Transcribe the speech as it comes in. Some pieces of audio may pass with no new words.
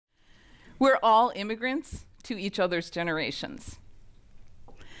We're all immigrants to each other's generations.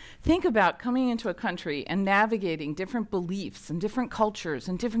 Think about coming into a country and navigating different beliefs and different cultures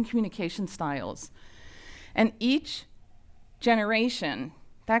and different communication styles. And each generation,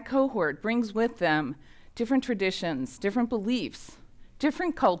 that cohort, brings with them different traditions, different beliefs,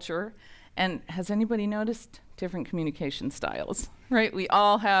 different culture, and has anybody noticed different communication styles, right? We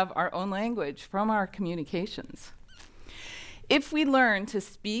all have our own language from our communications. If we learn to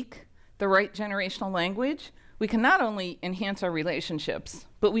speak the right generational language, we can not only enhance our relationships,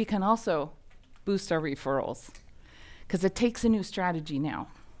 but we can also boost our referrals, because it takes a new strategy now.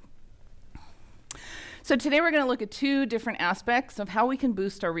 So today we're going to look at two different aspects of how we can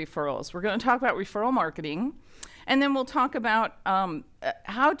boost our referrals. We're going to talk about referral marketing, and then we'll talk about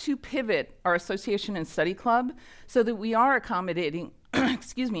how to pivot our association and study club so that we are accommodating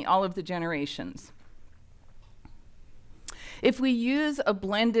excuse me, all of the generations. If we use a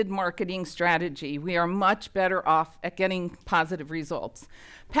blended marketing strategy, we are much better off at getting positive results.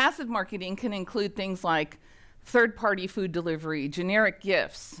 Passive marketing can include things like third-party food delivery, generic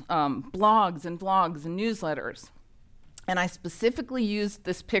gifts, blogs and vlogs and newsletters. And I specifically used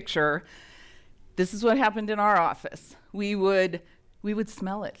this picture. This is what happened in our office. We would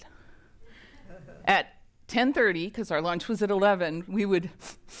smell it. At 10:30, because our lunch was at 11, we would,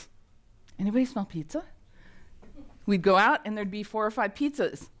 anybody smell pizza? We'd go out and there'd be 4 or 5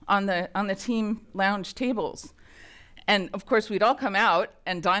 pizzas on the team lounge tables. And of course, we'd all come out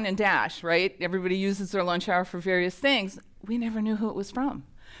and dine and dash, right? Everybody uses their lunch hour for various things. We never knew who it was from.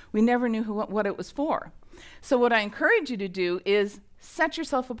 We never knew what it was for. So what I encourage you to do is set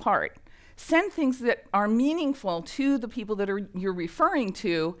yourself apart. Send things that are meaningful to the people that you're referring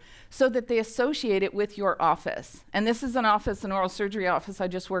to so that they associate it with your office. And this is an office, an oral surgery office I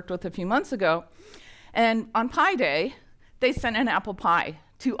just worked with a few months ago. And on Pi Day, they sent an apple pie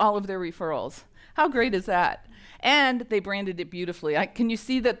to all of their referrals. How great is that? And they branded it beautifully. Can you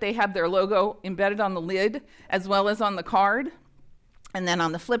see that they have their logo embedded on the lid as well as on the card? And then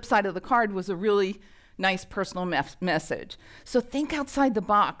on the flip side of the card was a really nice personal message. So think outside the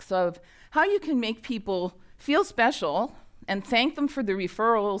box of how you can make people feel special and thank them for the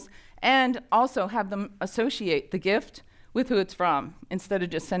referrals and also have them associate the gift with who it's from instead of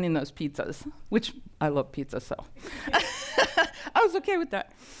just sending those pizzas, which I love pizza, so I was okay with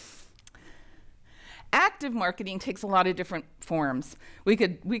that. Active marketing takes a lot of different forms. We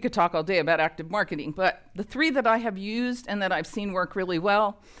could talk all day about active marketing, but the 3 that I have used and that I've seen work really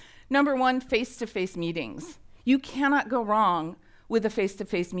well. Number 1, face-to-face meetings. You cannot go wrong with a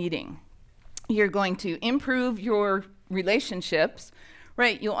face-to-face meeting. You're going to improve your relationships,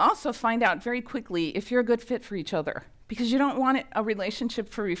 right? You'll also find out very quickly if you're a good fit for each other, because you don't want a relationship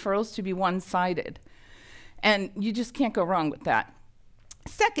for referrals to be one-sided. And you just can't go wrong with that.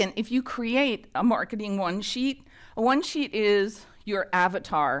 Second, if you create a marketing one-sheet, a one-sheet is your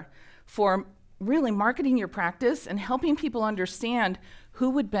avatar for really marketing your practice and helping people understand who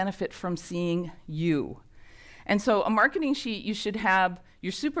would benefit from seeing you. And so a marketing sheet, you should have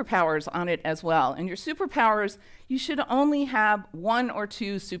your superpowers on it as well. And your superpowers, you should only have 1 or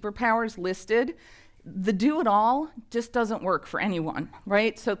 2 superpowers listed. The do-it-all just doesn't work for anyone,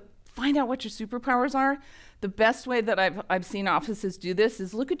 right? So find out what your superpowers are. The best way that I've seen offices do this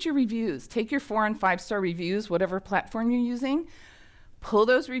is look at your reviews. Take your 4- and 5-star reviews, whatever platform you're using, pull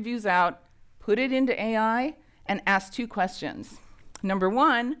those reviews out, put it into AI, and ask 2 questions. Number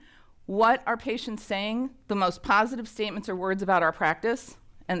 1, what are patients saying the most positive statements or words about our practice?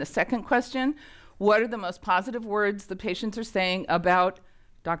 And the second question, what are the most positive words the patients are saying about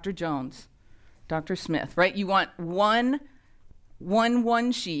Dr. Jones, Dr. Smith, right? You want one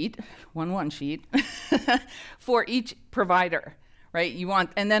sheet for each provider, right? You want,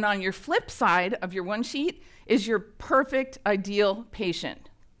 and then on your flip side of your one sheet is your perfect ideal patient.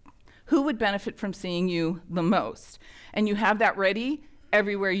 Who would benefit from seeing you the most? And you have that ready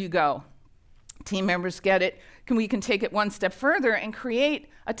everywhere you go. Team members get it. We can take it one step further and create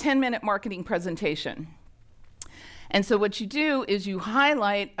a 10-minute marketing presentation. And so what you do is you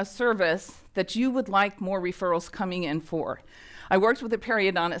highlight a service that you would like more referrals coming in for. I worked with a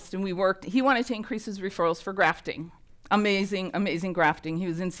periodontist, and he wanted to increase his referrals for grafting. Amazing, amazing grafting. He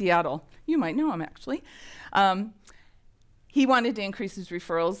was in Seattle. You might know him, actually. He wanted to increase his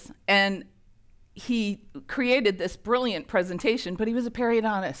referrals, and he created this brilliant presentation, but he was a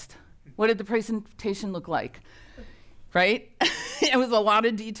periodontist. What did the presentation look like? Right? It was a lot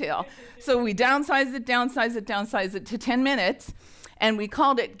of detail. So we downsized it to 10 minutes, and we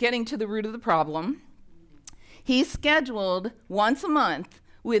called it Getting to the Root of the Problem. He scheduled once a month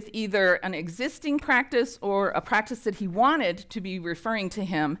with either an existing practice or a practice that he wanted to be referring to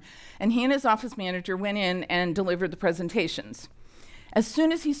him, and he and his office manager went in and delivered the presentations. As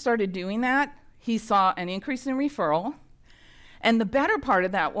soon as he started doing that, he saw an increase in referral, and the better part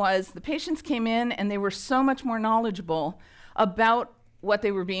of that was the patients came in and they were so much more knowledgeable about what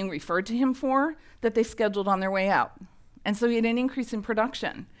they were being referred to him for that they scheduled on their way out. And so you had an increase in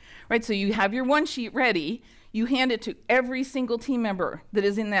production, right? So you have your one sheet ready, you hand it to every single team member that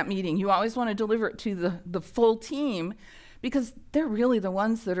is in that meeting. You always want to deliver it to the full team because they're really the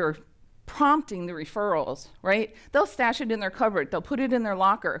ones that are prompting the referrals, right? They'll stash it in their cupboard, they'll put it in their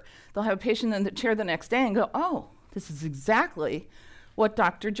locker, they'll have a patient in the chair the next day and go, oh, this is exactly what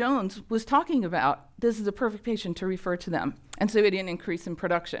Dr. Jones was talking about. This is a perfect patient to refer to them. And so it had an increase in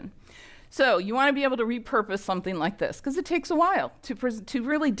production. So you want to be able to repurpose something like this because it takes a while to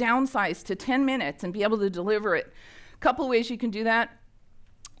really downsize to 10 minutes and be able to deliver it. A couple of ways you can do that.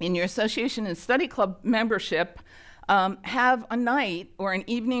 In your association and study club membership, have a night or an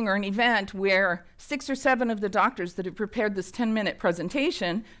evening or an event where 6 or 7 of the doctors that have prepared this 10-minute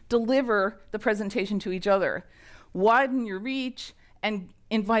presentation deliver the presentation to each other. Widen your reach and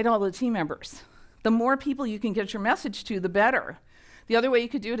invite all the team members. The more people you can get your message to, the better. The other way you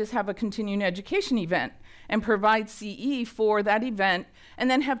could do it is have a continuing education event and provide CE for that event and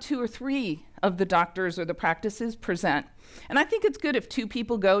then have 2 or 3 of the doctors or the practices present. And I think it's good if 2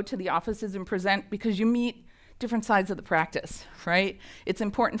 people go to the offices and present because you meet different sides of the practice, right? It's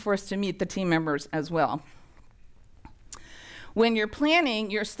important for us to meet the team members as well. When you're planning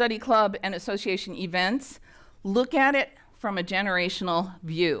your study club and association events, look at it from a generational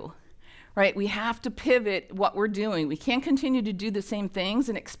view, right? We have to pivot what we're doing. We can't continue to do the same things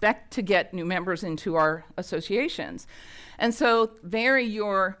and expect to get new members into our associations. And so vary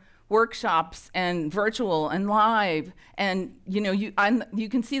your workshops and virtual and live, and you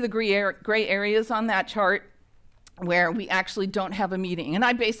can see the gray areas on that chart where we actually don't have a meeting. And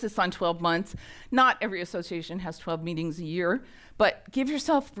I base this on 12 months. Not every association has 12 meetings a year, but give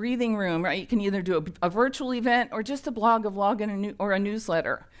yourself breathing room, right? You can either do a virtual event or just a blog, or a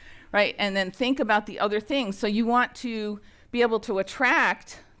newsletter, right? And then think about the other things. So you want to be able to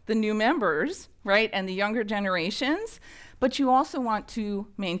attract the new members, right, and the younger generations, but you also want to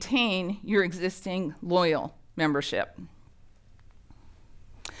maintain your existing loyal membership.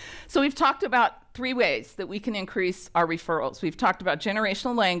 So we've talked about 3 ways that we can increase our referrals. We've talked about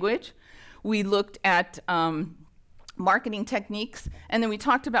generational language, we looked at marketing techniques, and then we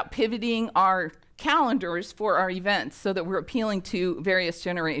talked about pivoting our calendars for our events so that we're appealing to various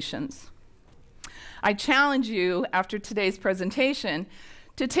generations. I challenge you after today's presentation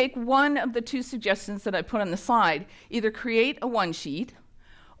to take one of the 2 suggestions that I put on the slide. Either create a one-sheet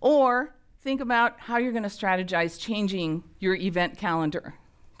or think about how you're going to strategize changing your event calendar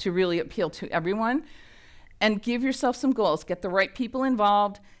to really appeal to everyone, and give yourself some goals. Get the right people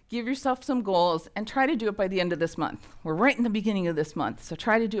involved, give yourself some goals, and try to do it by the end of this month. We're right in the beginning of this month, so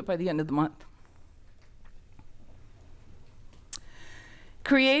try to do it by the end of the month.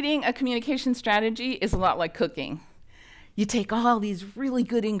 Creating a communication strategy is a lot like cooking. You take all these really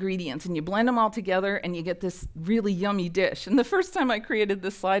good ingredients and you blend them all together and you get this really yummy dish. And the first time I created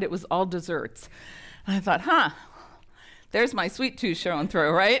this slide, it was all desserts. And I thought, there's my sweet tooth showing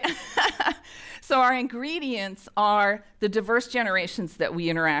through, right? So our ingredients are the diverse generations that we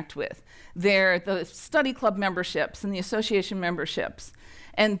interact with. They're the study club memberships and the association memberships.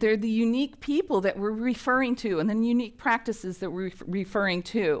 And they're the unique people that we're referring to and the unique practices that we're referring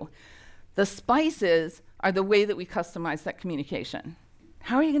to. The spices are the way that we customize that communication.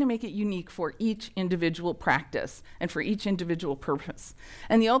 How are you going to make it unique for each individual practice and for each individual purpose?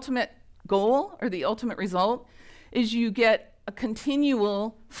 And the ultimate goal or the ultimate result is you get a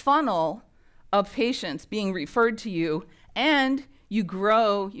continual funnel of patients being referred to you, and you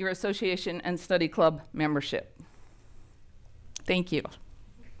grow your association and study club membership. Thank you.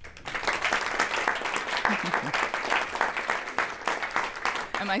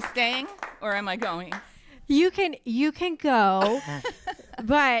 Am I staying or am I going? You can go,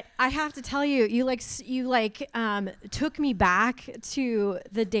 but I have to tell you, you took me back to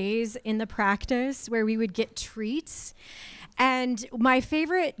the days in the practice where we would get treats. And my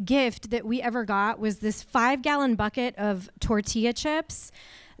favorite gift that we ever got was this 5-gallon bucket of tortilla chips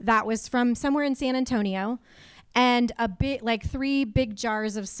that was from somewhere in San Antonio, and 3 big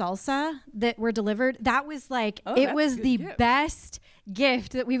jars of salsa that were delivered. That was it was the best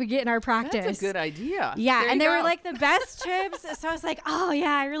gift that we would get in our practice. That's a good idea. Yeah, and they were like the best chips. So I was like, oh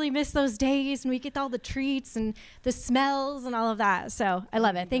yeah, I really miss those days, and we get all the treats and the smells and all of that. So I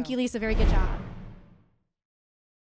love it. Thank you, Lisa. Very good job.